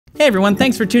Hey everyone,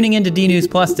 thanks for tuning in to D News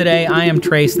Plus today. I am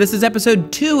Trace. This is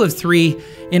episode 2 of 3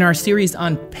 in our series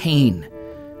on pain.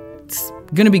 It's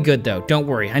gonna be good though, don't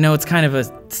worry. I know it's kind of a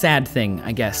sad thing,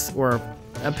 I guess, or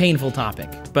a painful topic,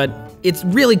 but it's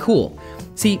really cool.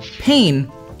 See,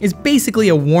 pain is basically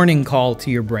a warning call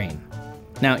to your brain.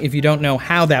 Now, if you don't know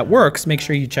how that works, make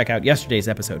sure you check out yesterday's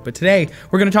episode. But today,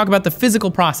 we're gonna talk about the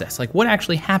physical process, like what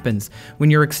actually happens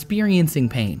when you're experiencing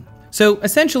pain. So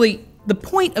essentially, the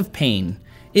point of pain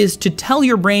is to tell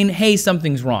your brain, hey,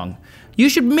 something's wrong. You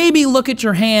should maybe look at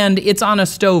your hand, it's on a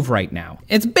stove right now.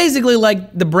 It's basically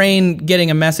like the brain getting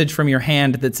a message from your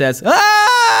hand that says,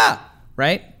 ah,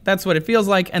 right? That's what it feels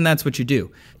like, and that's what you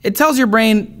do. It tells your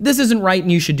brain, this isn't right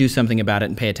and you should do something about it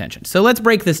and pay attention. So let's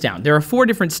break this down. There are 4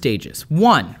 different stages.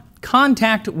 1,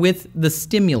 contact with the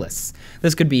stimulus.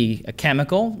 This could be a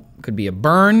chemical, it could be a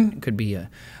burn, it could be a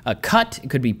cut, it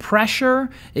could be pressure,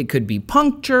 it could be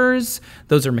punctures.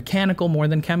 Those are mechanical more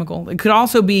than chemical. It could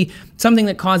also be something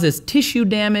that causes tissue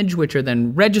damage, which are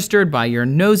then registered by your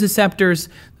nociceptors.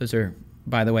 Those are,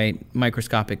 by the way,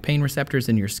 microscopic pain receptors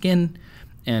in your skin.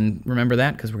 And remember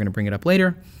that because we're going to bring it up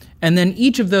later. And then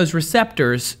each of those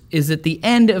receptors is at the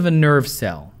end of a nerve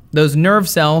cell. Those nerve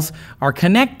cells are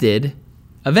connected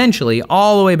eventually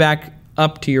all the way back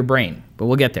up to your brain, but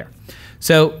we'll get there.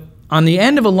 So on the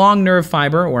end of a long nerve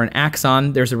fiber or an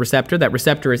axon, there's a receptor. That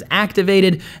receptor is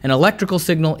activated, an electrical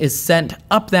signal is sent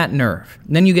up that nerve.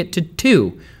 And then you get to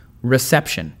 2,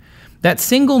 reception. That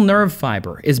single nerve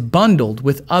fiber is bundled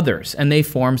with others and they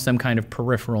form some kind of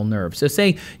peripheral nerve. So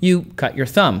say you cut your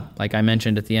thumb, like I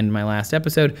mentioned at the end of my last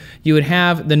episode, you would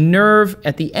have the nerve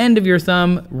at the end of your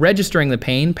thumb registering the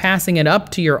pain, passing it up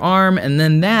to your arm, and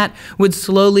then that would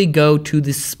slowly go to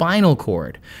the spinal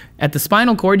cord. At the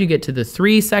spinal cord, you get to the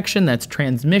 3 section, that's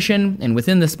transmission, and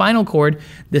within the spinal cord,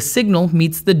 the signal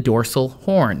meets the dorsal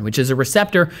horn, which is a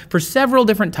receptor for several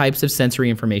different types of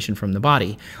sensory information from the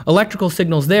body. Electrical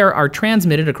signals there are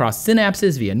transmitted across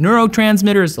synapses via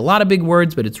neurotransmitters, a lot of big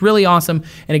words, but it's really awesome,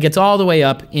 and it gets all the way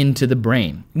up into the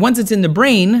brain. Once it's in the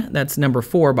brain, that's number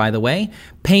 4, by the way,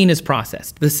 pain is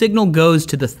processed. The signal goes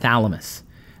to the thalamus,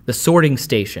 the sorting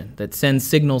station that sends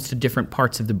signals to different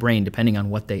parts of the brain depending on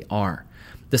what they are.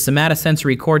 The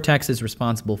somatosensory cortex is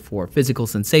responsible for physical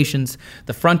sensations.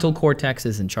 The frontal cortex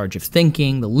is in charge of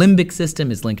thinking. The limbic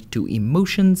system is linked to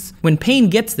emotions. When pain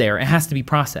gets there, it has to be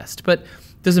processed. But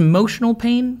does emotional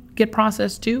pain get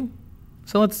processed too?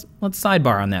 So let's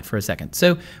sidebar on that for a second.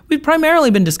 So we've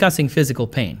primarily been discussing physical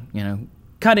pain,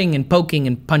 cutting and poking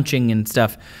and punching and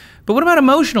stuff. But what about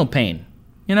emotional pain?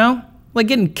 Like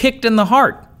getting kicked in the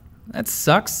heart. That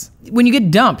sucks. When you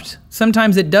get dumped,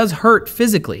 sometimes it does hurt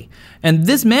physically. And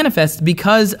this manifests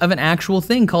because of an actual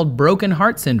thing called broken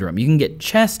heart syndrome. You can get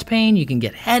chest pain, you can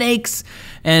get headaches,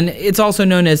 and it's also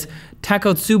known as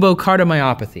Takotsubo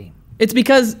cardiomyopathy. It's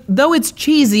because, though it's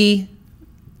cheesy,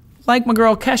 like my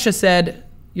girl Kesha said,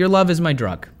 your love is my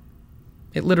drug.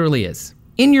 It literally is.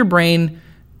 In your brain,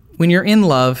 when you're in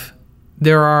love,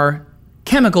 there are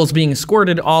chemicals being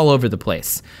squirted all over the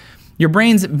place. Your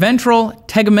brain's ventral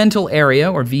tegmental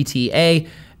area, or VTA,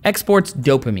 exports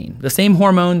dopamine, the same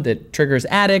hormone that triggers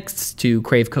addicts to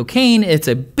crave cocaine. It's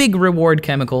a big reward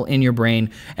chemical in your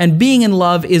brain, and being in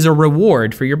love is a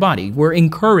reward for your body. We're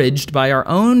encouraged by our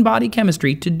own body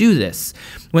chemistry to do this.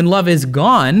 When love is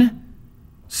gone,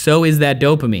 so is that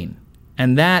dopamine,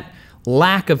 and that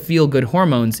lack of feel-good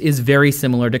hormones is very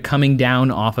similar to coming down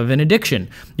off of an addiction.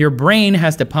 Your brain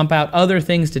has to pump out other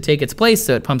things to take its place,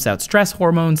 so it pumps out stress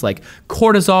hormones like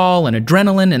cortisol and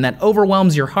adrenaline, and that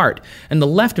overwhelms your heart. And the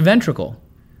left ventricle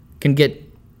can get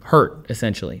hurt,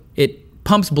 essentially. It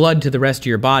pumps blood to the rest of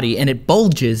your body, and it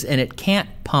bulges, and it can't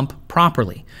pump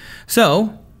properly.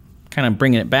 So, kind of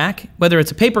bringing it back, whether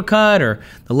it's a paper cut or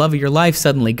the love of your life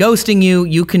suddenly ghosting you,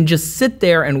 you can just sit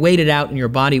there and wait it out and your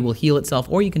body will heal itself,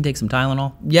 or you can take some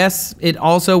Tylenol. Yes, it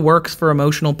also works for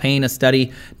emotional pain. A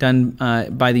study done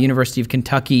by the University of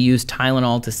Kentucky used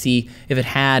Tylenol to see if it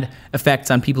had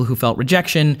effects on people who felt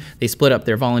rejection. They split up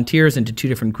their volunteers into 2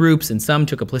 different groups, and some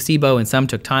took a placebo and some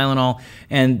took Tylenol,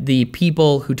 and the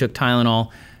people who took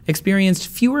Tylenol experienced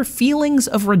fewer feelings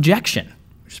of rejection,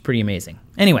 which is pretty amazing.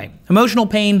 Anyway, emotional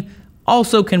pain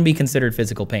also can be considered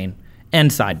physical pain.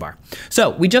 End sidebar. So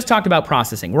we just talked about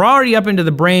processing. We're already up into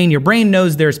the brain. Your brain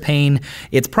knows there's pain.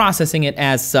 It's processing it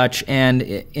as such. And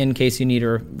in case you need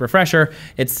a refresher,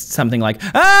 it's something like,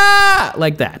 ah,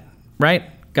 like that, right?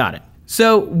 Got it.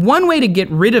 So one way to get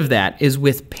rid of that is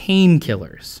with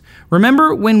painkillers.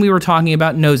 Remember when we were talking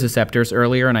about nociceptors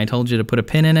earlier and I told you to put a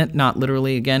pin in it? Not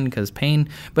literally again because pain,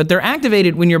 but they're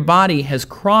activated when your body has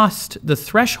crossed the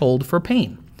threshold for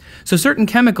pain. So certain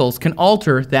chemicals can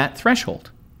alter that threshold.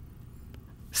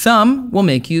 Some will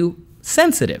make you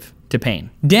sensitive to pain.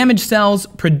 Damaged cells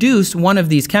produce one of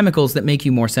these chemicals that make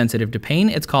you more sensitive to pain.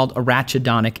 It's called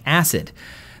arachidonic acid.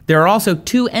 There are also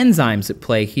two enzymes at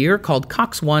play here called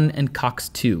COX-1 and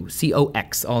COX-2,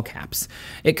 C-O-X, all caps.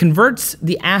 It converts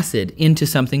the acid into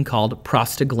something called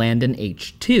prostaglandin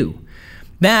H2.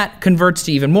 That converts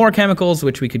to even more chemicals,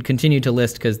 which we could continue to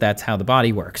list because that's how the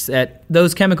body works.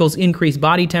 Those chemicals increase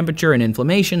body temperature and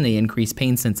inflammation, they increase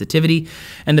pain sensitivity,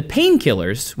 and the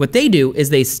painkillers, what they do is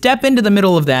they step into the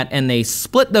middle of that and they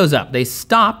split those up. They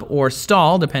stop or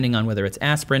stall, depending on whether it's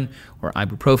aspirin or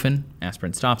ibuprofen.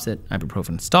 Aspirin stops it,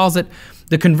 ibuprofen stalls it.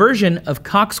 The conversion of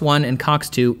COX-1 and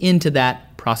COX-2 into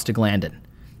that prostaglandin.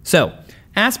 So,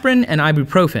 aspirin and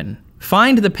ibuprofen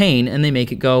find the pain and they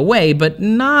make it go away, but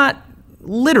not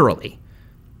literally.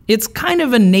 It's kind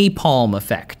of a napalm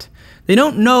effect. They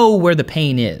don't know where the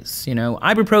pain is. You know,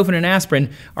 ibuprofen and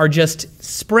aspirin are just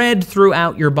spread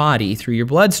throughout your body, through your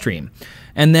bloodstream.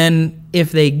 And then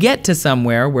if they get to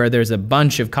somewhere where there's a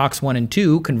bunch of COX-1 and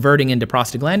 2 converting into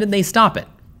prostaglandin, they stop it.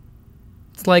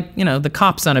 It's like, you know, the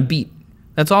cops on a beat.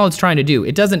 That's all it's trying to do.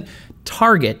 It doesn't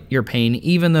target your pain,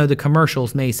 even though the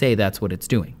commercials may say that's what it's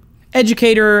doing.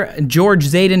 Educator George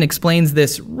Zayden explains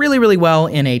this really, really well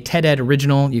in a TED-Ed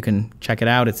original. You can check it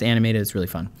out. It's animated. It's really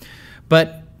fun.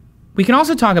 But we can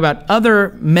also talk about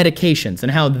other medications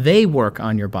and how they work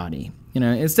on your body. You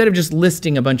know, instead of just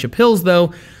listing a bunch of pills,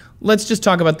 though, let's just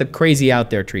talk about the crazy out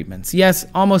there treatments. Yes,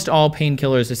 almost all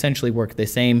painkillers essentially work the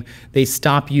same. They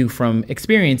stop you from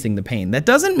experiencing the pain. That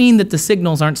doesn't mean that the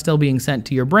signals aren't still being sent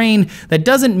to your brain. That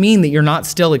doesn't mean that you're not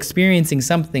still experiencing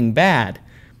something bad.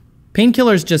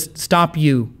 Painkillers just stop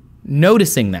you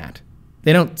noticing that.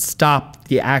 They don't stop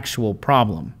the actual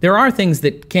problem. There are things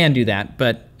that can do that,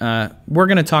 but we're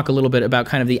gonna talk a little bit about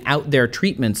kind of the out there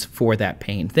treatments for that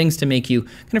pain, things to make you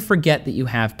kind of forget that you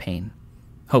have pain,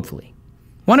 hopefully.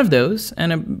 One of those,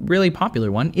 and a really popular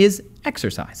one, is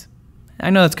exercise. I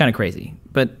know that's kind of crazy,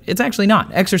 but it's actually not.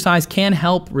 Exercise can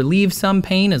help relieve some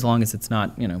pain as long as it's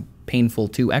not, you know, painful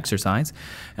to exercise.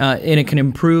 And it can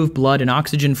improve blood and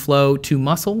oxygen flow to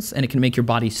muscles, and it can make your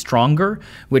body stronger,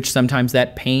 which sometimes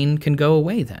that pain can go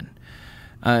away then.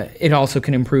 It also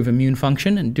can improve immune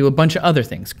function and do a bunch of other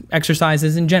things.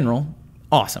 Exercises in general,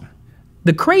 awesome.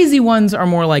 The crazy ones are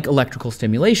more like electrical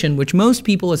stimulation, which most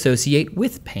people associate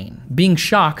with pain. Being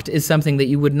shocked is something that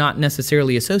you would not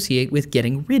necessarily associate with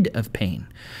getting rid of pain.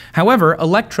 However,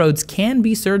 electrodes can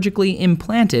be surgically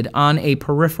implanted on a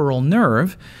peripheral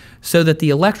nerve so that the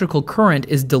electrical current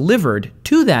is delivered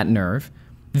to that nerve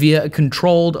via a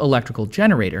controlled electrical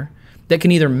generator that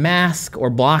can either mask or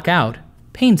block out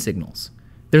pain signals.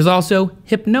 There's also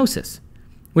hypnosis,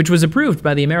 which was approved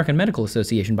by the American Medical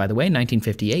Association, by the way, in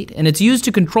 1958, and it's used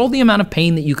to control the amount of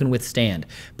pain that you can withstand.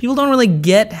 People don't really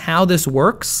get how this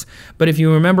works, but if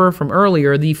you remember from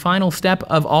earlier, the final step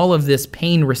of all of this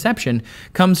pain reception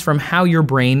comes from how your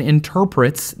brain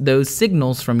interprets those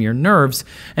signals from your nerves,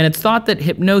 and it's thought that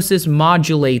hypnosis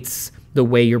modulates the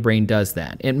way your brain does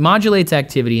that. It modulates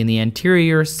activity in the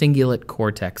anterior cingulate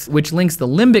cortex, which links the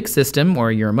limbic system,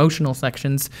 or your emotional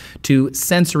sections, to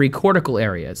sensory cortical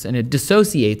areas, and it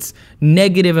dissociates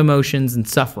negative emotions and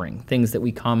suffering, things that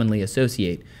we commonly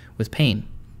associate with pain.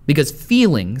 Because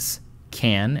feelings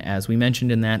can, as we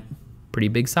mentioned in that pretty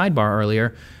big sidebar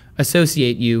earlier,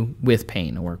 associate you with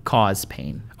pain or cause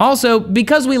pain. Also,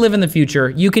 because we live in the future,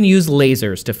 you can use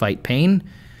lasers to fight pain.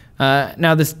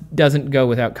 Now, this doesn't go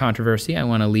without controversy, I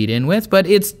want to lead in with, but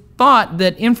it's thought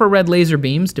that infrared laser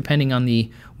beams, depending on the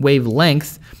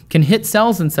wavelength, can hit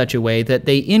cells in such a way that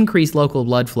they increase local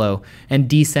blood flow and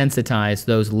desensitize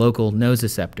those local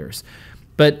nociceptors.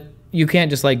 But you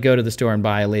can't just like go to the store and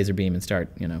buy a laser beam and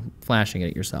start, you know, flashing it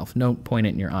at yourself. Don't point it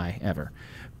in your eye, ever.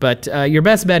 But your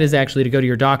best bet is actually to go to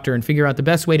your doctor and figure out the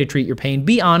best way to treat your pain.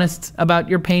 Be honest about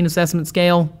your pain assessment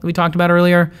scale that we talked about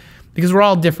earlier. Because we're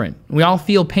all different. We all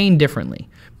feel pain differently.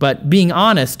 But being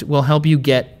honest will help you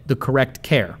get the correct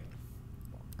care.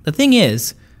 The thing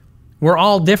is, we're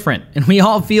all different, and we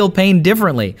all feel pain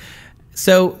differently.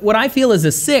 So what I feel is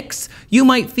a 6, you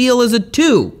might feel as a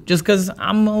 2, just because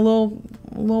I'm a little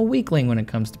weakling when it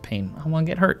comes to pain. I want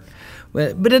to get hurt.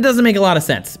 But it doesn't make a lot of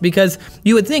sense, because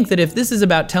you would think that if this is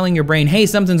about telling your brain, hey,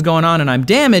 something's going on and I'm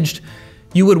damaged,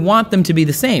 you would want them to be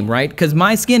the same, right? Because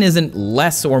my skin isn't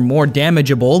less or more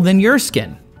damageable than your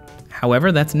skin.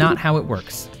 However, that's not how it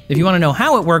works. If you want to know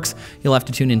how it works, you'll have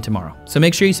to tune in tomorrow. So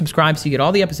make sure you subscribe so you get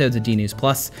all the episodes of DNews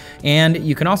Plus. And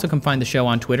you can also come find the show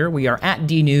on Twitter. We are at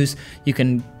DNews. You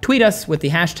can tweet us with the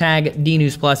hashtag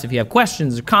DNews Plus if you have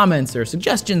questions or comments or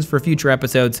suggestions for future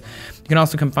episodes. You can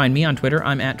also come find me on Twitter.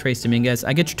 I'm at Trace Dominguez.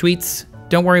 I get your tweets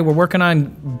don't worry, we're working on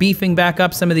beefing back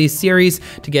up some of these series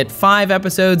to get 5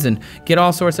 episodes and get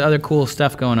all sorts of other cool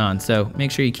stuff going on. So make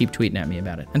sure you keep tweeting at me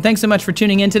about it. And thanks so much for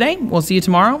tuning in today. We'll see you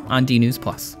tomorrow on D News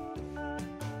Plus.